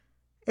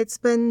It's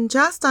been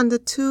just under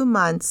 2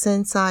 months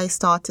since I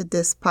started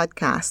this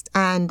podcast,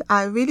 and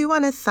I really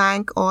want to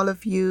thank all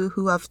of you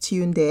who have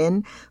tuned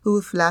in,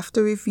 who've left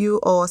a review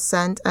or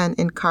sent an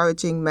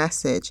encouraging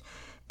message.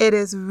 It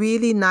is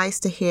really nice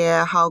to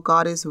hear how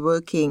God is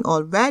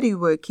already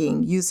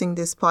working, using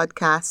this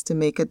podcast to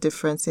make a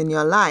difference in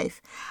your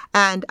life.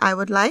 And I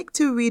would like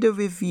to read a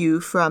review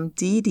from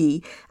Dee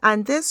Dee,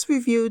 and this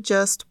review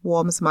just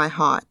warms my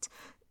heart.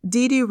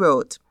 Dee Dee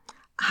wrote,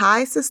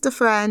 "Hi, sister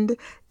friend.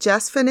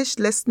 Just finished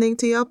listening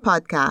to your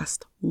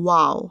podcast.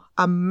 Wow,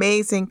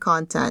 amazing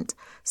content.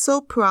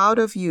 So proud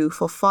of you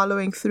for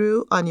following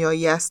through on your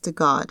yes to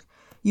God.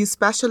 You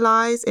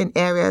specialize in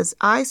areas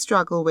I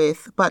struggle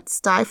with but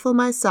stifle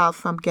myself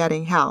from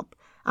getting help,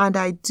 and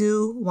I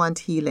do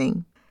want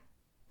healing."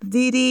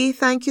 Dee Dee,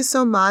 thank you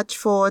so much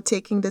for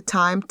taking the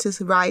time to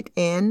write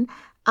in.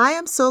 I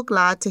am so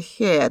glad to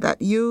hear that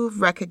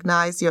you've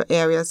recognized your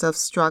areas of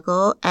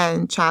struggle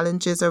and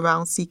challenges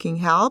around seeking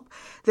help.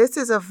 This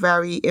is a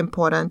very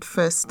important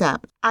first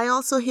step. I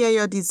also hear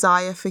your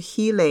desire for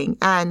healing,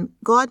 and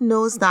God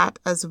knows that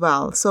as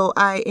well. So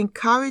I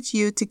encourage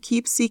you to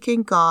keep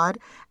seeking God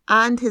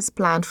and His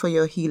plan for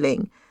your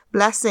healing.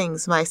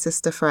 Blessings, my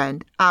sister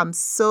friend. I'm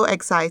so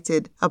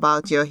excited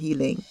about your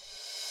healing.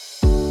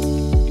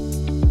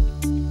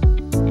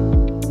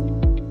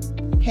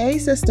 Hey,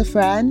 sister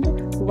friend.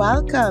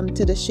 Welcome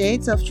to the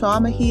Shades of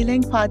Trauma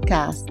Healing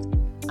podcast.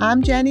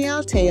 I'm Jenny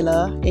L.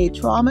 Taylor, a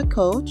trauma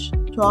coach,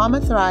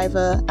 trauma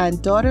thriver,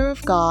 and daughter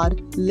of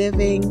God,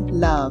 living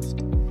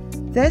loved.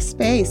 This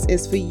space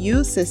is for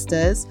you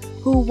sisters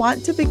who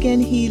want to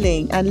begin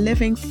healing and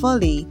living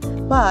fully,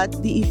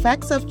 but the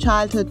effects of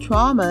childhood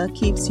trauma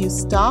keeps you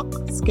stuck,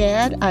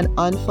 scared, and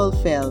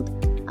unfulfilled.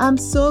 I'm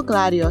so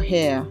glad you're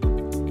here.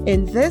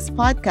 In this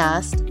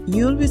podcast,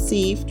 you'll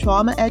receive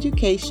trauma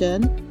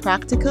education,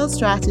 practical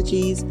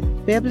strategies,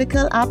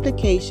 biblical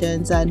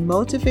applications, and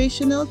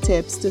motivational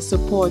tips to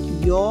support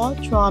your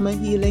trauma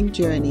healing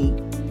journey.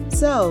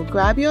 So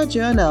grab your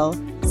journal,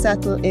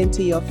 settle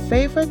into your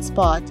favorite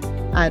spot,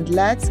 and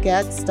let's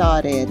get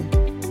started.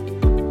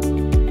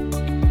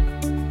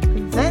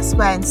 This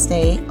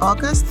Wednesday,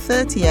 August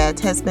 30th,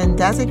 has been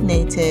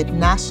designated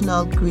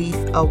National Grief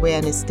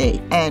Awareness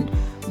Day, and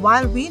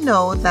while we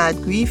know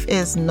that grief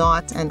is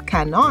not and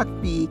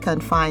cannot be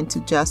confined to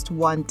just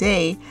one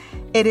day,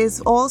 it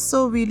is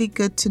also really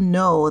good to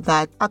know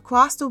that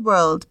across the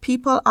world,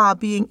 people are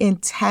being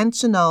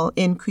intentional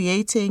in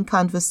creating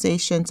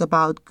conversations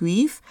about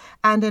grief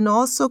and in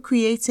also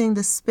creating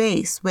the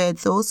space where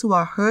those who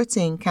are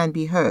hurting can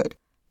be heard.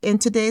 In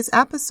today's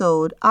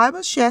episode, I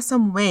will share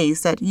some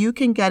ways that you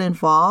can get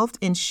involved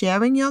in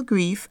sharing your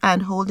grief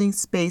and holding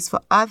space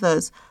for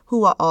others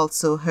who are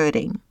also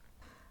hurting.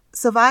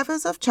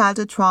 Survivors of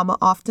childhood trauma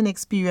often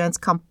experience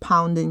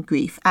compounding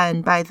grief,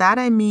 and by that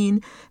I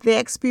mean they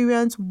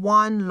experience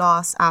one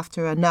loss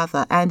after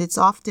another, and it's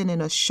often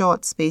in a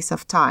short space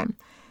of time.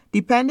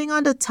 Depending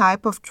on the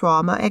type of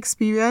trauma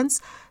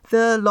experience,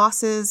 the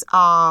losses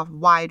are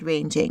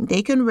wide-ranging.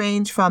 They can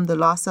range from the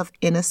loss of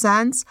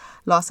innocence,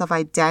 loss of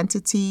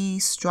identity,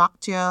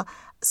 structure,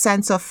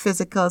 sense of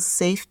physical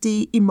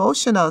safety,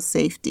 emotional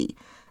safety.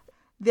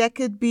 There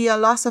could be a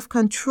loss of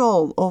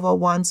control over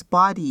one's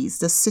bodies,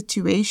 the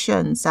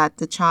situations that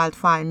the child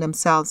find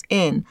themselves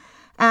in,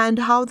 and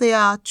how they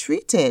are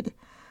treated.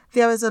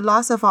 There is a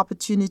loss of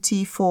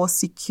opportunity for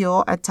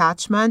secure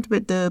attachment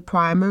with the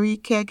primary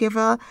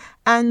caregiver,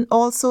 and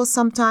also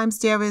sometimes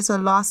there is a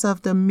loss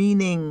of the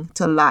meaning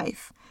to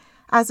life.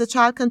 As the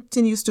child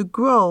continues to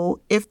grow,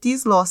 if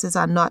these losses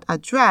are not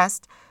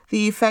addressed,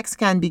 the effects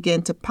can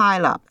begin to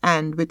pile up,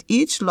 and with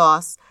each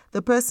loss,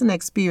 the person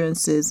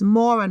experiences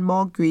more and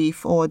more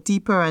grief or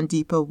deeper and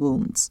deeper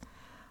wounds.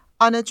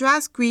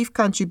 Unaddressed grief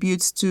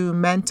contributes to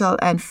mental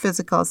and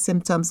physical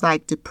symptoms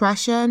like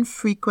depression,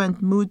 frequent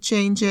mood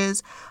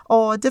changes,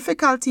 or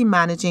difficulty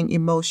managing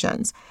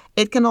emotions.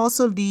 It can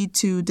also lead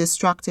to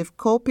destructive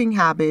coping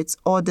habits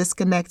or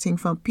disconnecting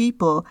from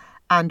people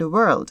and the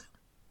world.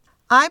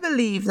 I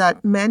believe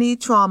that many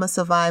trauma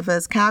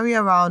survivors carry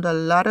around a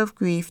lot of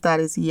grief that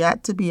is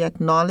yet to be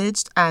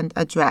acknowledged and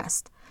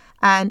addressed.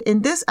 And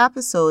in this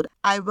episode,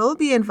 I will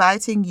be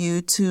inviting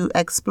you to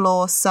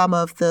explore some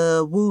of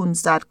the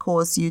wounds that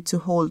cause you to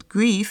hold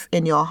grief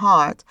in your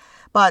heart.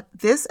 But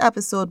this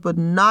episode would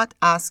not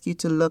ask you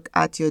to look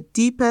at your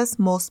deepest,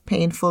 most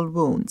painful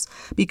wounds,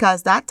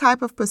 because that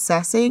type of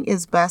processing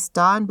is best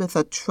done with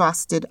a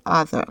trusted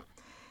other.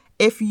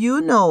 If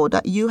you know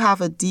that you have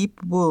a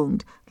deep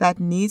wound that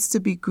needs to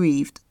be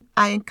grieved,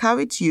 I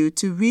encourage you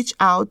to reach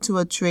out to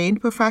a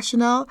trained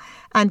professional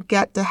and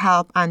get the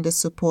help and the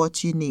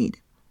support you need.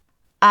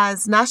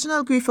 As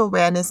National Grief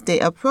Awareness Day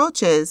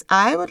approaches,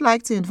 I would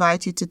like to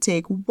invite you to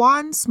take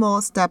one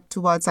small step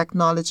towards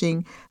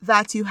acknowledging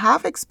that you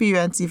have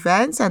experienced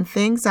events and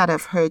things that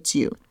have hurt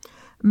you.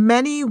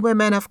 Many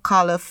women of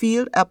color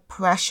feel a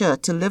pressure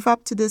to live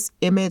up to this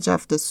image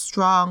of the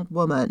strong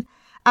woman.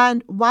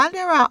 And while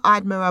there are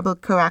admirable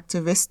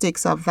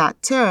characteristics of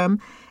that term,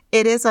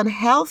 It is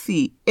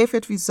unhealthy if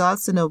it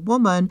results in a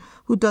woman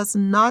who does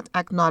not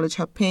acknowledge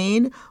her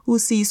pain, who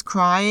sees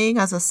crying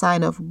as a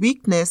sign of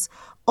weakness,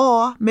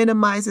 or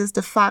minimizes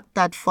the fact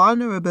that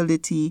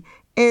vulnerability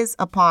is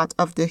a part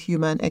of the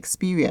human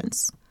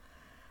experience.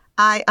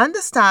 I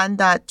understand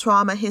that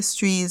trauma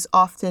histories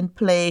often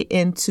play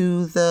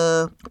into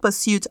the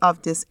pursuit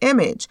of this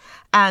image,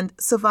 and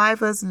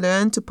survivors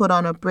learn to put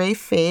on a brave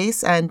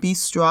face and be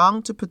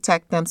strong to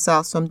protect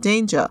themselves from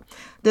danger.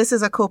 This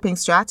is a coping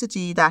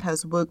strategy that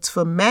has worked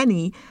for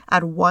many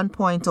at one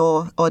point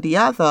or the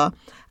other,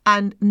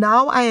 and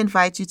now I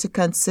invite you to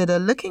consider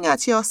looking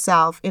at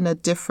yourself in a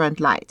different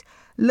light.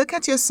 Look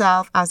at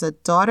yourself as a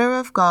daughter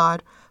of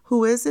God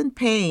who is in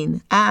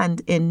pain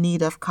and in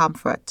need of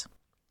comfort.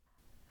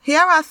 Here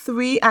are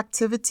 3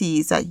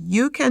 activities that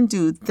you can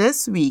do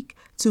this week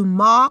to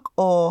mark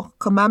or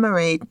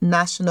commemorate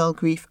National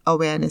Grief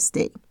Awareness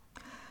Day.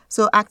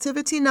 So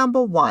activity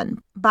number 1.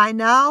 By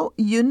now,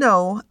 you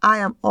know I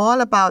am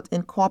all about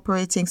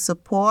incorporating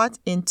support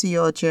into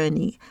your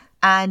journey.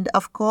 And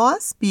of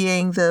course,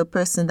 being the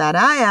person that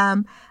I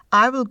am,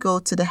 I will go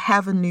to the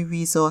heavenly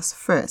resource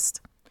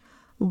first.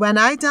 When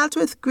I dealt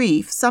with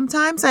grief,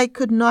 sometimes I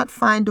could not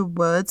find the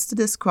words to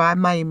describe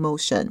my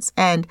emotions.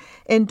 And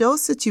in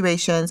those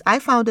situations, I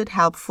found it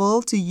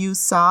helpful to use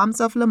Psalms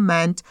of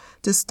Lament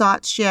to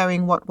start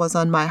sharing what was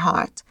on my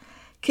heart.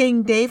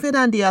 King David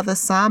and the other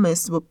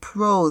psalmists were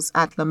pros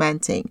at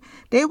lamenting.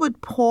 They would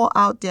pour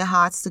out their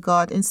hearts to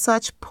God in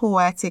such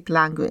poetic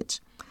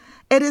language.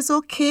 It is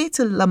okay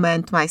to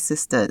lament, my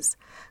sisters.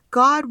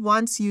 God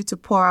wants you to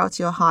pour out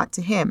your heart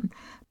to Him.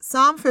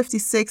 Psalm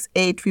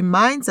 56:8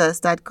 reminds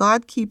us that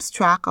God keeps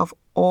track of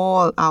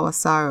all our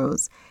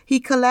sorrows. He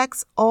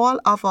collects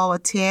all of our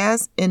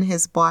tears in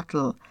His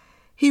bottle.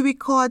 He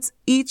records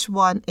each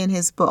one in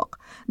His book.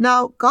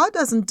 Now, God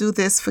doesn't do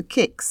this for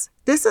kicks.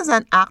 This is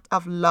an act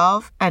of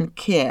love and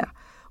care.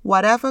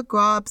 Whatever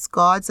grabs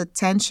God's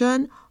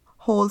attention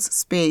holds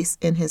space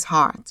in His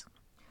heart.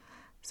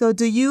 So,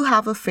 do you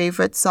have a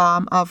favorite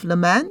Psalm of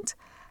Lament?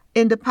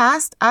 In the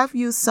past, I've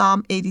used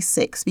Psalm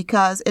 86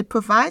 because it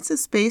provides a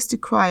space to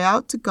cry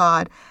out to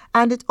God,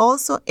 and it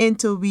also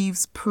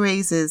interweaves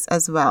praises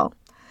as well.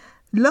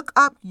 Look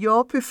up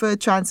your preferred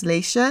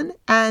translation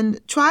and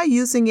try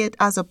using it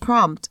as a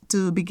prompt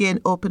to begin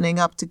opening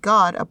up to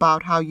God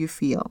about how you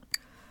feel.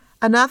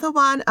 Another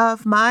one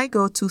of my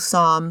go-to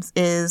Psalms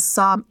is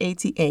Psalm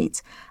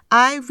 88.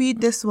 I read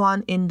this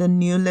one in the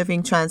New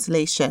Living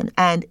Translation,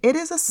 and it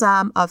is a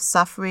psalm of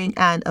suffering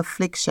and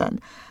affliction.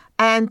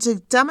 And to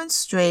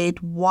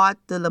demonstrate what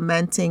the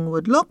lamenting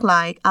would look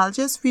like, I'll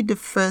just read the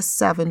first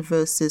 7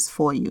 verses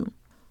for you.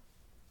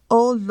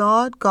 O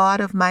Lord God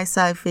of my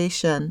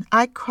salvation,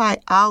 I cry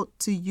out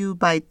to you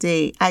by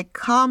day. I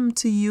come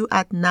to you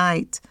at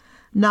night.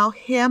 Now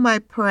hear my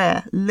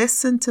prayer.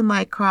 Listen to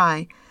my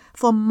cry.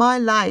 For my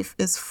life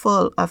is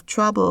full of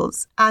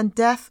troubles, and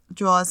death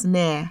draws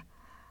near.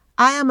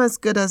 I am as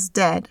good as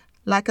dead,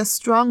 like a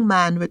strong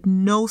man with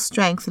no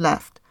strength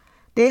left.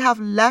 They have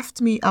left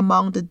me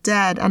among the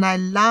dead, and I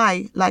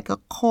lie like a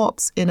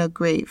corpse in a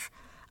grave.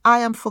 I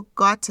am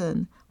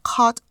forgotten,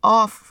 cut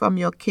off from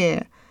your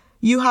care.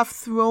 You have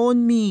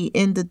thrown me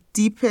in the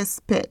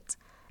deepest pit,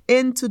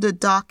 into the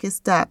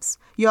darkest depths.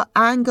 Your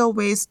anger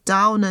weighs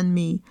down on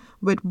me.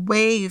 With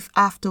wave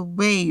after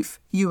wave,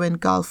 you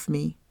engulf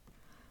me.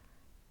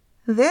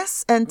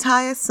 This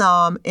entire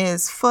psalm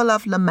is full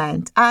of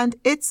lament, and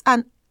it's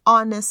an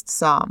honest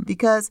psalm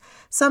because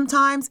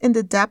sometimes in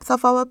the depth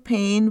of our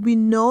pain, we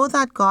know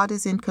that God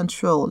is in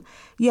control,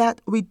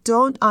 yet we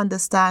don't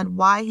understand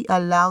why He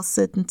allows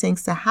certain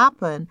things to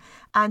happen,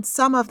 and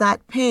some of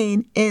that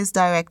pain is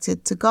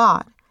directed to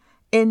God.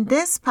 In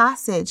this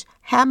passage,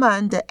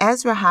 Heman the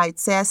Ezrahite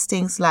says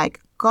things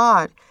like,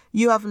 God,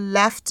 you have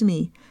left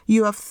me.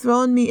 You have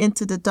thrown me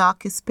into the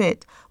darkest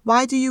pit.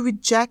 Why do you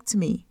reject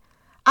me?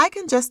 I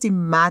can just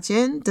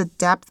imagine the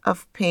depth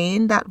of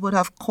pain that would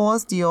have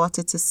caused the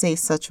author to say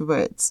such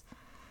words.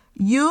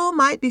 You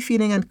might be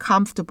feeling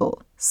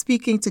uncomfortable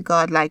speaking to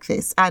God like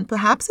this, and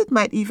perhaps it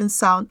might even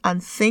sound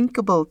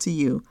unthinkable to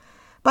you.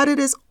 But it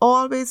is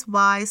always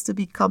wise to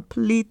be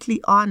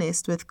completely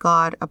honest with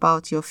God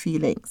about your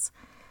feelings.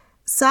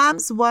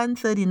 Psalms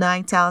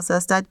 139 tells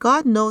us that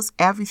God knows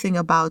everything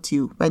about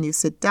you. When you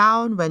sit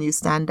down, when you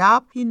stand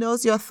up, He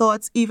knows your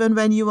thoughts even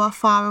when you are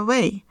far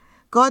away.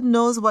 God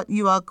knows what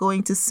you are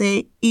going to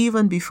say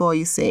even before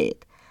you say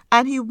it.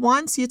 And He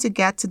wants you to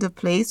get to the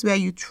place where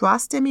you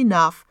trust Him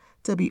enough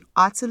to be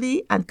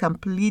utterly and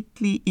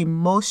completely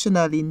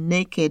emotionally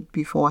naked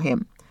before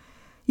Him.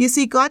 You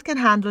see, God can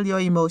handle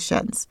your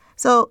emotions.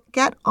 So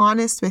get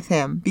honest with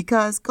Him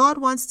because God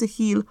wants to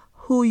heal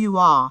who you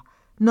are,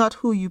 not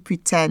who you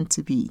pretend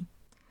to be.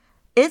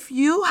 If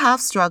you have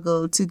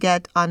struggled to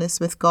get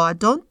honest with God,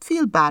 don't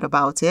feel bad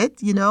about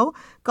it.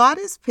 God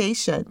is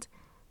patient.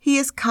 He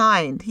is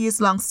kind. He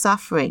is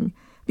long-suffering.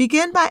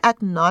 Begin by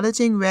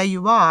acknowledging where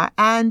you are,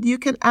 and you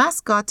can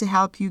ask God to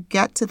help you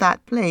get to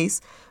that place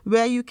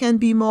where you can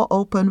be more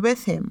open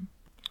with Him.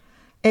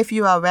 If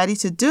you are ready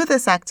to do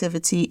this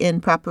activity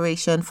in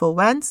preparation for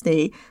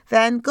Wednesday,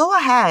 then go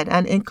ahead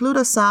and include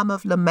a psalm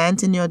of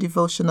lament in your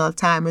devotional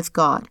time with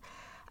God.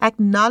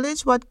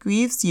 Acknowledge what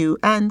grieves you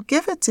and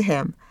give it to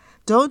Him.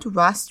 Don't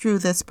rush through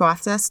this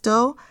process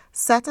though.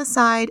 Set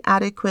aside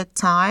adequate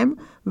time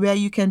where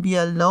you can be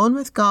alone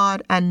with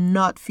God and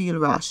not feel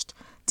rushed.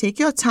 Take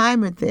your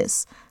time with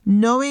this,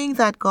 knowing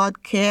that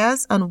God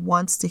cares and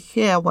wants to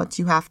hear what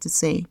you have to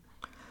say.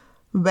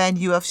 When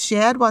you have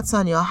shared what's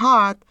on your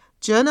heart,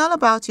 journal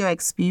about your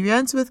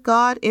experience with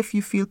God if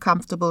you feel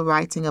comfortable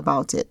writing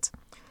about it.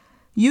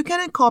 You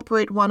can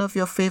incorporate one of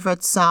your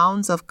favorite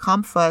sounds of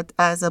comfort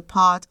as a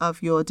part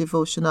of your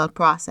devotional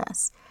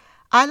process.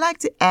 I like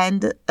to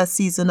end a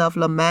season of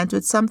lament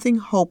with something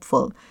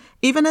hopeful.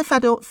 Even if I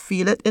don't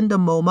feel it in the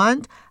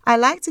moment, I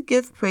like to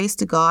give praise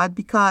to God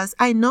because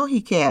I know He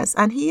cares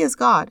and He is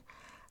God.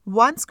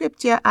 One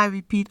scripture I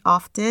repeat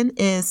often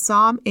is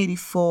Psalm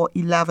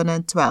 84:11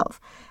 and 12.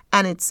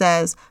 And it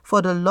says,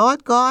 "For the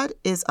Lord God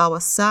is our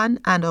sun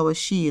and our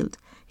shield.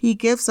 He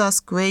gives us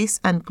grace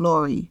and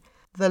glory.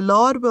 The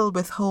Lord will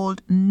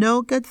withhold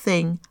no good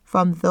thing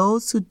from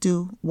those who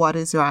do what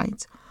is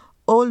right.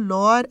 O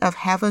Lord of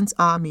heaven's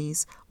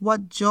armies,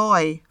 what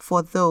joy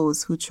for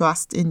those who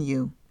trust in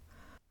you."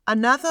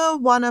 Another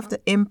one of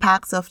the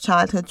impacts of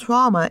childhood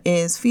trauma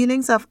is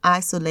feelings of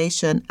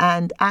isolation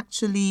and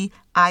actually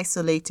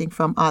isolating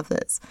from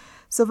others.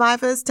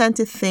 Survivors tend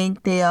to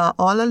think they are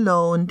all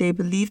alone, they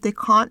believe they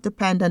can't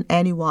depend on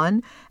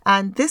anyone,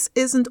 and this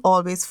isn't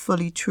always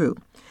fully true.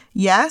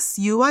 Yes,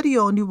 you are the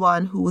only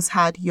one who's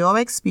had your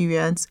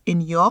experience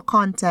in your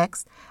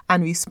context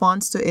and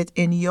responds to it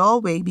in your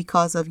way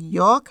because of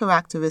your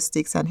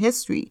characteristics and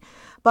history.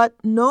 But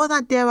know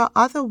that there are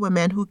other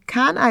women who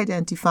can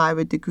identify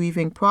with the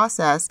grieving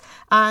process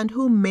and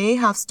who may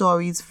have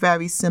stories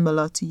very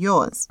similar to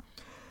yours.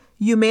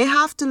 You may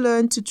have to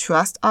learn to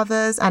trust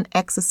others and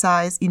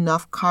exercise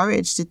enough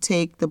courage to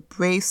take the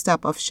brave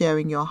step of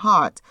sharing your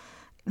heart.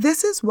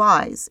 This is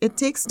wise. It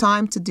takes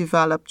time to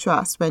develop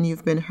trust when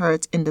you've been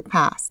hurt in the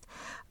past.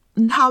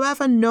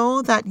 However,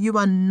 know that you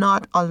are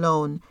not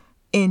alone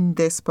in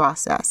this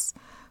process.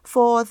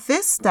 For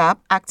this step,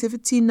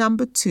 activity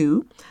number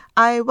 2,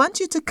 I want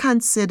you to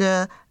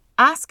consider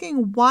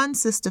asking one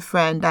sister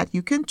friend that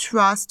you can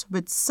trust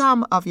with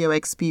some of your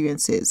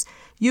experiences.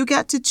 You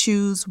get to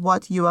choose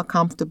what you are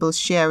comfortable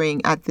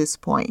sharing at this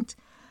point.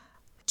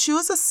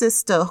 Choose a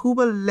sister who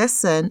will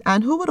listen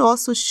and who would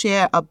also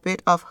share a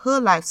bit of her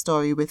life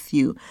story with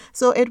you,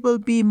 so it will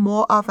be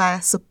more of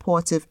a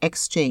supportive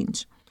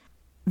exchange.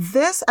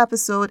 This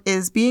episode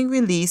is being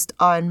released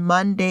on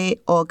Monday,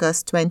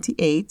 August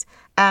 28th,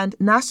 and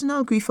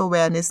National Grief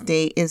Awareness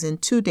Day is in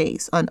 2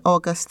 days, on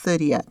August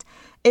 30th.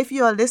 If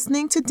you are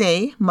listening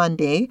today,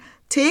 Monday,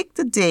 take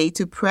the day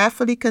to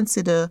prayerfully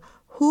consider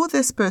who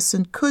this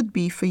person could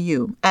be for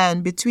you.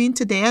 And between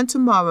today and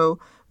tomorrow,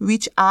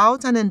 reach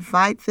out and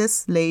invite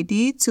this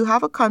lady to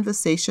have a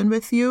conversation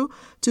with you,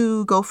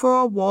 to go for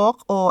a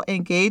walk or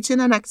engage in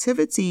an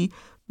activity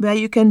where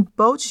you can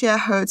both share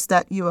hurts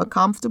that you are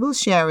comfortable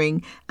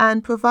sharing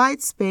and provide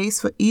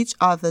space for each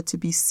other to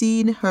be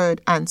seen,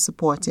 heard, and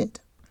supported.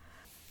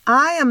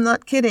 I am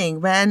not kidding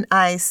when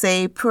I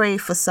say pray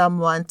for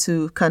someone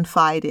to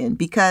confide in,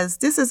 because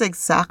this is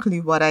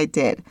exactly what I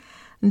did.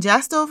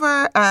 Just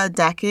over a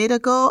decade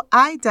ago,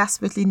 I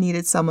desperately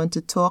needed someone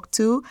to talk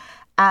to,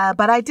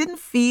 but I didn't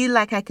feel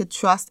like I could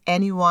trust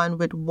anyone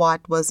with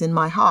what was in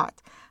my heart.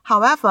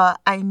 However,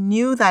 I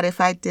knew that if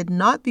I did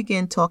not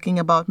begin talking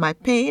about my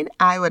pain,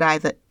 I would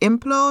either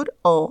implode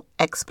or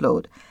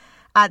explode.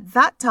 At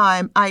that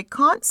time, I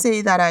can't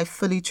say that I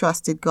fully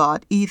trusted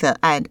God either,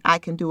 and I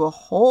can do a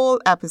whole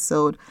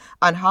episode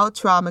on how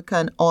trauma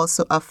can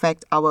also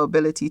affect our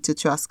ability to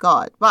trust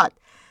God. But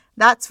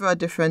that's for a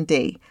different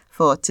day.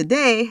 For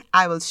today,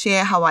 I will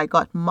share how I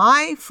got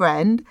my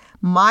friend,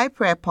 my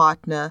prayer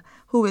partner,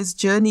 who is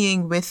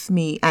journeying with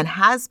me and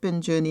has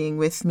been journeying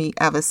with me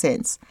ever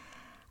since.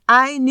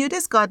 I knew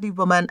this godly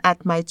woman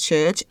at my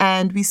church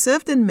and we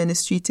served in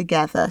ministry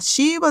together.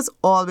 She was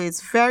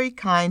always very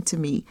kind to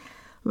me.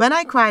 When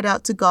I cried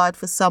out to God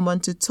for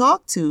someone to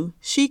talk to,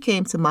 she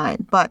came to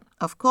mind. But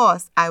of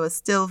course, I was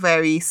still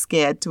very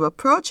scared to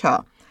approach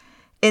her.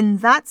 In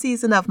that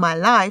season of my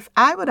life,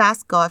 I would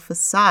ask God for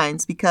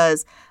signs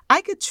because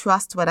I could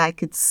trust what I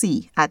could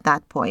see at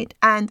that point.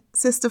 And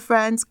sister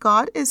friends,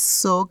 God is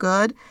so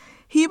good.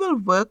 He will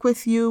work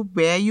with you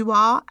where you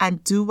are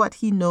and do what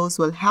He knows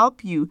will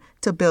help you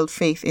to build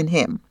faith in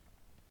Him.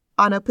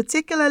 On a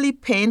particularly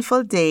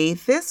painful day,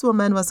 this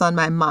woman was on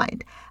my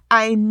mind.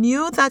 I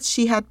knew that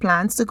she had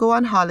plans to go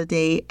on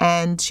holiday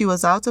and she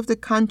was out of the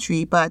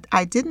country, but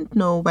I didn't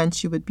know when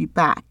she would be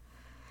back.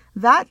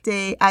 That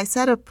day, I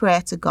said a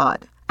prayer to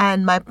God,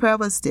 and my prayer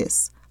was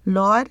this: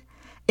 Lord,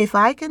 if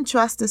I can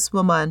trust this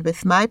woman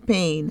with my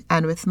pain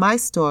and with my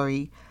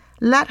story,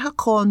 let her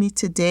call me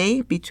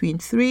today between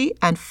 3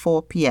 and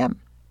 4 p.m.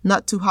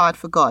 Not too hard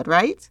for God,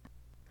 right?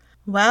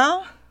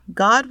 Well,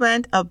 God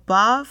went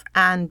above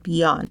and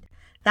beyond.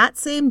 That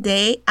same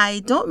day, I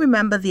don't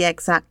remember the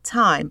exact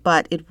time,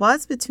 but it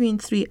was between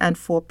 3 and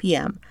 4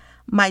 p.m.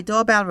 My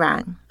doorbell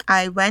rang.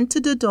 I went to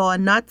the door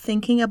not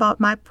thinking about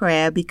my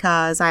prayer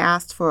because I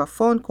asked for a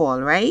phone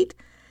call, right?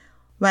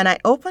 When I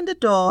opened the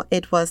door,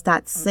 it was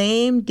that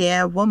same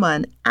dear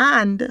woman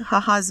and her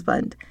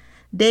husband.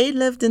 They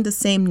lived in the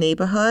same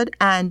neighborhood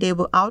and they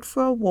were out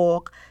for a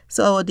walk,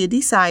 so they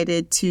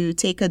decided to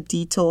take a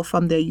detour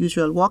from their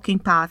usual walking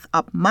path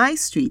up my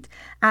street.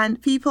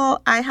 And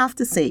people, I have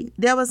to say,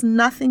 there was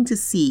nothing to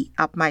see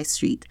up my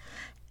street.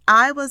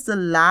 I was the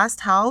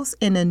last house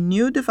in a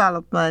new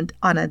development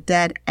on a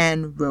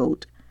dead-end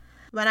road.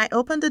 When I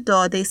opened the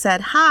door, they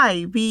said,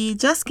 "Hi, we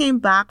just came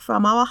back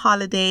from our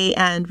holiday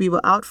and we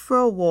were out for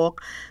a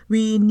walk.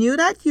 We knew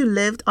that you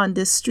lived on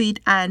this street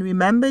and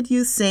remembered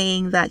you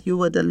saying that you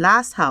were the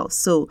last house.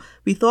 So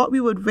we thought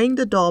we would ring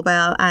the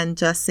doorbell and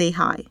just say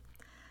hi."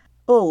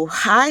 Oh,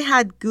 I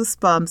had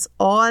goosebumps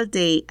all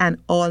day and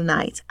all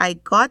night. I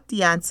got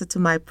the answer to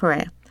my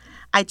prayer.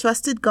 I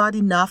trusted God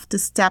enough to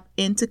step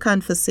into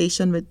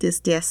conversation with this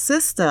dear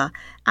sister,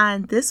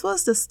 and this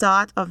was the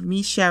start of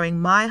me sharing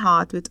my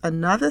heart with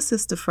another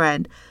sister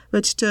friend,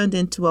 which turned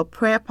into a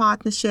prayer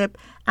partnership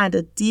and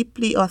a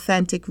deeply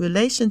authentic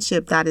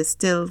relationship that is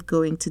still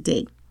going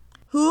today.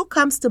 Who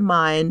comes to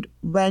mind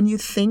when you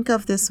think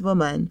of this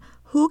woman?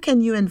 Who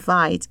can you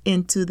invite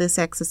into this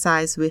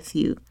exercise with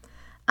you?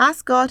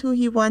 Ask God who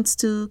He wants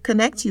to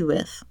connect you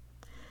with.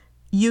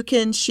 You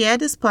can share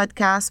this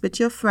podcast with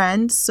your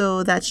friend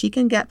so that she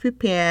can get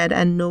prepared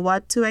and know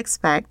what to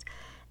expect.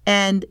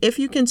 And if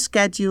you can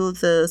schedule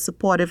the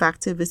supportive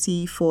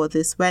activity for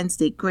this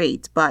Wednesday,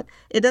 great. But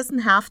it doesn't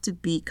have to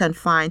be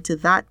confined to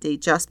that day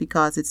just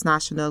because it's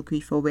National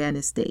Grief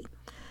Awareness Day.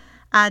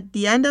 At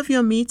the end of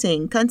your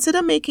meeting,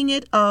 consider making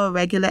it a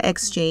regular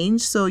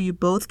exchange so you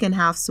both can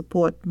have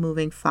support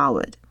moving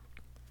forward.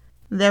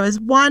 There is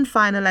one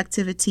final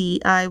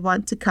activity I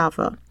want to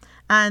cover.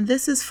 And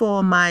this is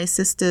for my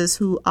sisters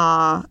who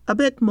are a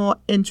bit more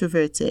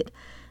introverted.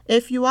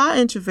 If you are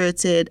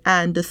introverted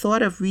and the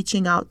thought of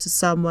reaching out to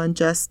someone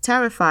just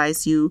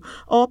terrifies you,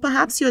 or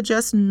perhaps you're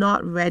just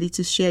not ready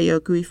to share your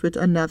grief with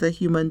another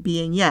human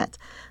being yet,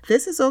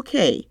 this is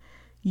okay.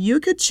 You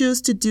could choose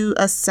to do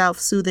a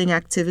self-soothing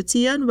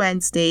activity on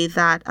Wednesday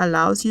that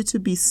allows you to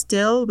be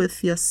still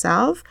with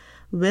yourself,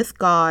 with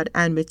God,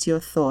 and with your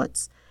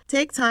thoughts.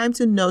 Take time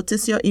to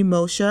notice your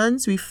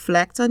emotions,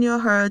 reflect on your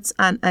hurts,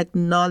 and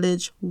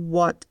acknowledge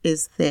what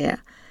is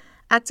there.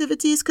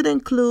 Activities could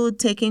include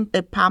taking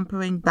a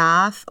pampering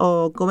bath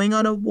or going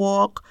on a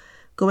walk,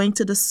 going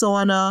to the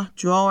sauna,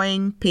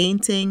 drawing,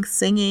 painting,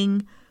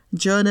 singing,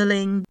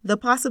 journaling. The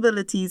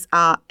possibilities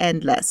are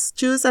endless.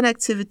 Choose an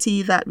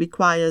activity that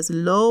requires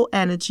low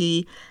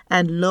energy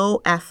and low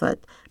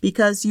effort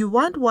because you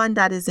want one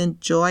that is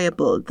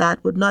enjoyable,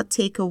 that would not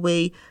take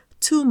away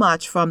too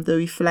much from the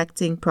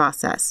reflecting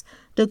process.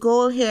 The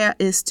goal here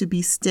is to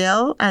be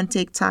still and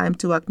take time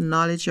to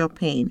acknowledge your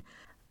pain.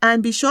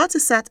 And be sure to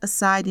set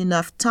aside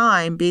enough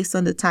time based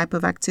on the type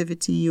of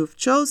activity you've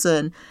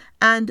chosen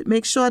and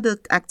make sure the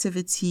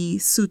activity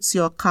suits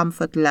your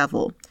comfort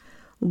level.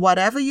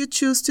 Whatever you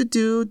choose to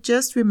do,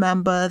 just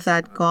remember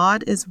that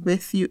God is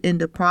with you in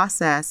the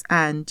process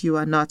and you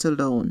are not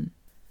alone.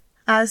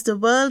 As the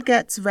world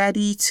gets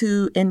ready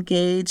to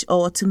engage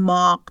or to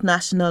mark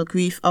National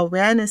Grief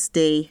Awareness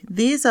Day,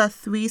 these are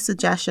 3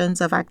 suggestions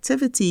of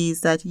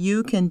activities that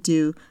you can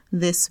do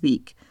this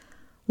week.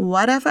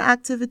 Whatever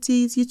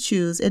activities you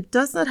choose, it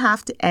does not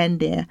have to end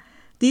there.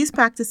 These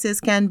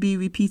practices can be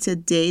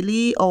repeated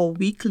daily or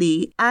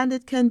weekly, and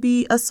it can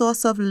be a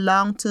source of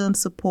long-term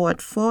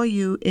support for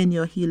you in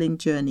your healing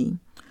journey.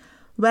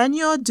 When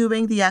you're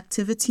doing the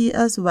activity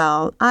as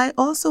well, I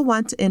also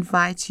want to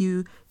invite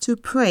you to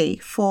pray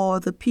for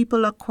the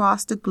people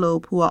across the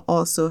globe who are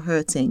also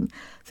hurting.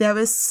 There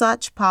is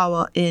such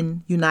power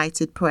in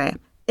united prayer.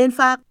 In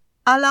fact,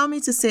 allow me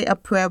to say a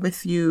prayer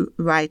with you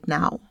right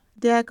now.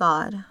 Dear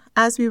God,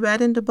 as we read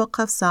in the book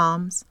of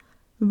Psalms,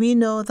 we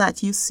know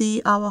that you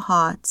see our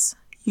hearts.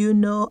 You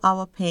know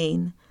our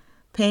pain.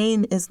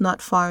 Pain is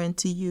not foreign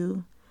to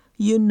you.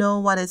 You know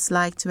what it's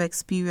like to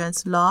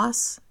experience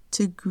loss,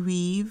 to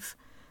grieve,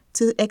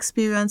 to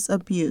experience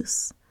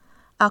abuse.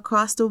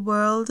 Across the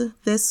world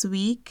this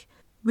week,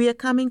 we are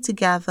coming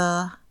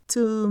together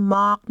to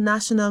mark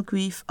National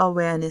Grief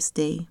Awareness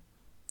Day.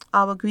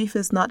 Our grief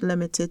is not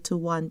limited to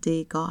one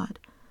day, God.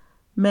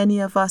 Many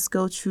of us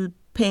go through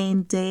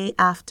pain day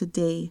after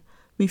day.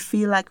 We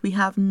feel like we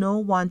have no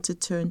one to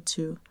turn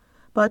to.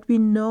 But we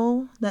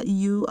know that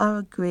you are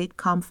a great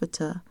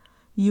comforter.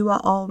 You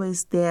are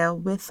always there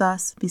with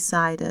us,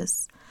 beside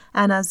us.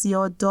 And as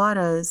your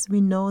daughters,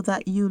 we know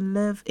that you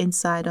live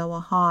inside our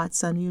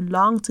hearts and you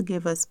long to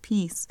give us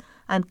peace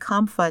and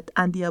comfort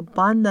and the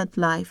abundant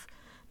life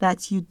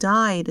that you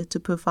died to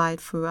provide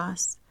for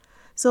us.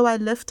 So I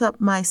lift up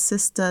my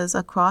sisters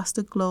across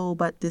the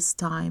globe at this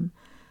time.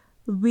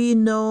 We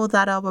know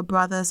that our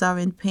brothers are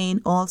in pain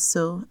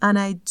also, and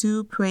I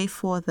do pray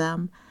for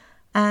them.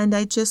 And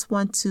I just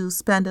want to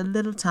spend a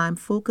little time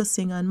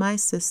focusing on my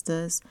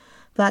sisters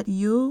that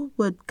you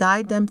would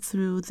guide them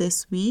through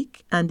this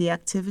week and the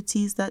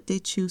activities that they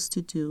choose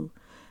to do.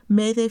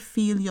 May they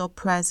feel your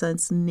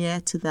presence near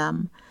to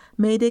them.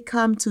 May they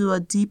come to a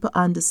deeper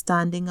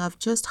understanding of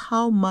just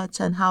how much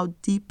and how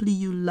deeply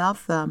you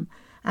love them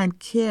and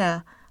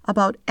care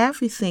about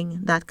everything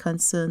that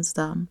concerns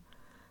them.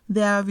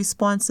 There are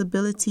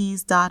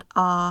responsibilities that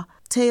are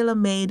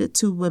tailor-made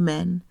to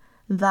women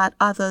that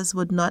others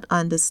would not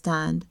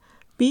understand.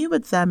 Be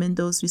with them in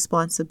those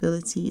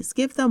responsibilities.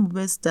 Give them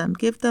wisdom.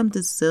 Give them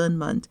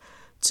discernment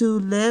to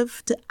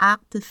live, to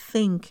act, to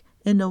think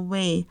in a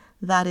way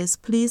that is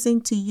pleasing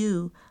to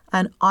you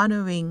and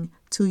honoring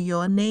to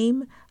your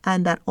name,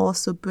 and that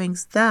also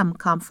brings them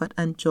comfort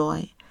and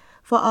joy.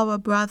 For our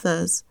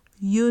brothers,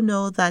 you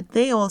know that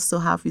they also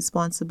have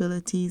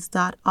responsibilities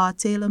that are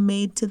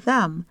tailor-made to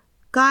them.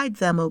 Guide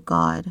them, O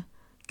God.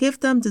 Give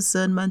them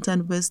discernment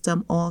and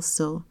wisdom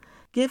also.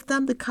 Give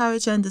them the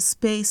courage and the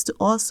space to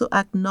also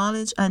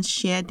acknowledge and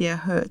share their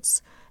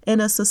hurts in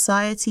a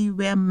society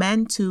where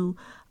men too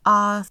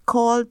are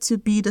called to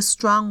be the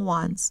strong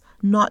ones,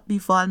 not be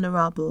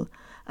vulnerable.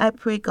 I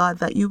pray, God,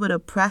 that you would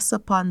impress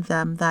upon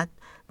them that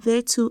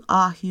they too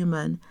are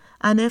human.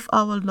 And if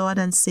our Lord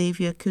and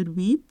Savior could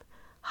weep,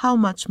 how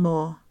much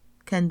more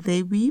can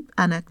they weep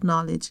and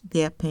acknowledge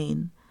their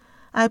pain?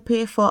 I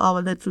pray for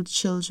our little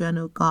children,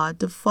 O God,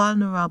 the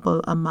vulnerable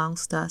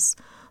amongst us,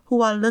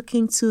 who are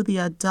looking to the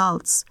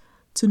adults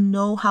to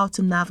know how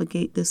to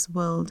navigate this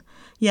world,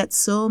 yet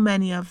so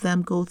many of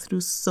them go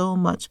through so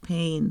much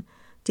pain.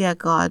 Dear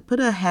God,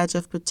 put a hedge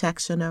of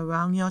protection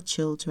around your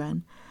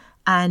children.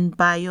 And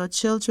by your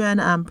children,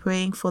 I'm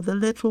praying for the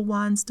little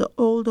ones, the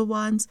older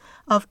ones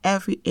of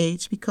every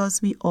age,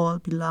 because we all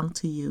belong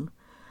to you.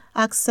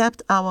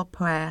 Accept our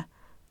prayer.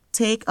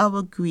 Take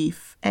our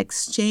grief.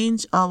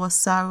 Exchange our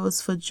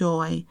sorrows for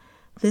joy.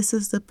 This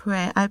is the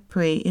prayer I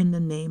pray in the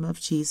name of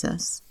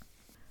Jesus.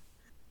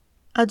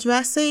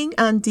 Addressing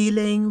and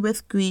dealing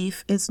with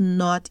grief is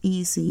not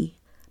easy,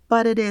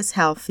 but it is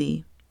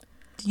healthy.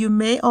 You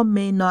may or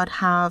may not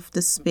have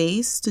the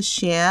space to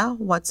share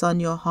what's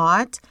on your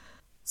heart,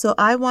 so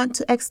I want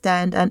to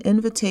extend an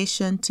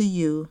invitation to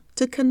you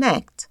to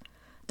connect.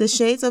 The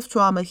Shades of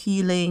Trauma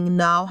Healing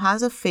now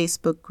has a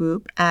Facebook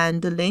group,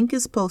 and the link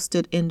is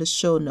posted in the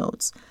show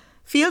notes.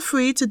 Feel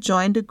free to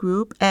join the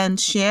group and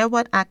share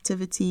what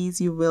activities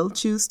you will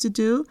choose to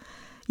do.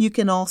 You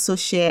can also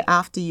share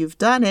after you've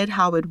done it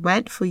how it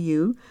went for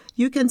you.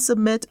 You can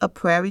submit a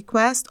prayer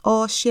request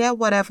or share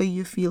whatever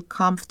you feel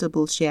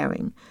comfortable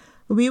sharing.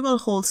 We will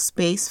hold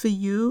space for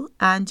you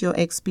and your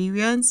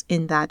experience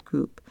in that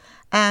group.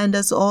 And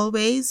as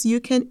always,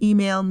 you can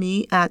email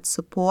me at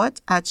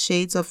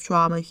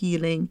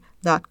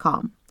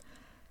support@shadesoftraumahealing.com.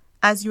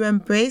 As you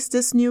embrace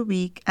this new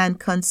week and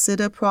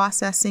consider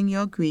processing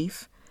your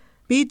grief,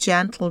 be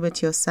gentle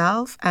with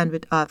yourself and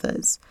with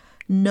others.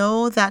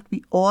 Know that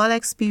we all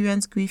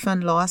experience grief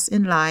and loss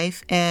in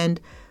life, and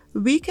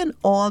we can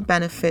all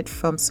benefit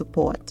from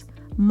support.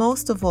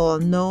 Most of all,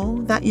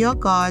 know that your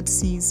God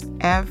sees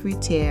every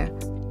tear.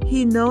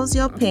 He knows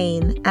your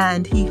pain,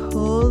 and He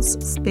holds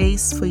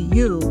space for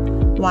you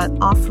while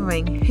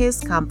offering His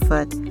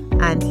comfort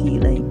and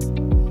healing.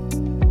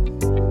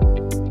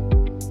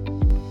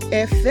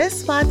 If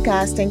this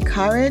podcast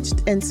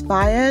encouraged,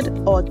 inspired,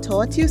 or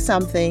taught you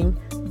something,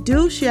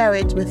 do share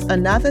it with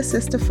another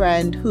sister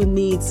friend who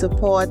needs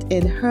support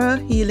in her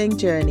healing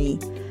journey.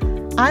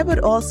 I would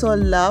also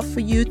love for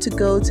you to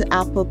go to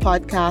Apple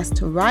Podcast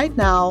right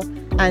now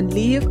and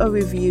leave a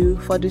review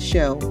for the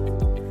show.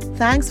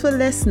 Thanks for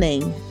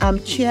listening.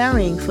 I'm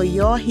cheering for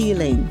your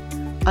healing.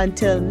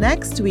 Until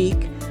next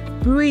week,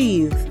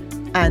 breathe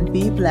and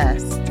be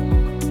blessed.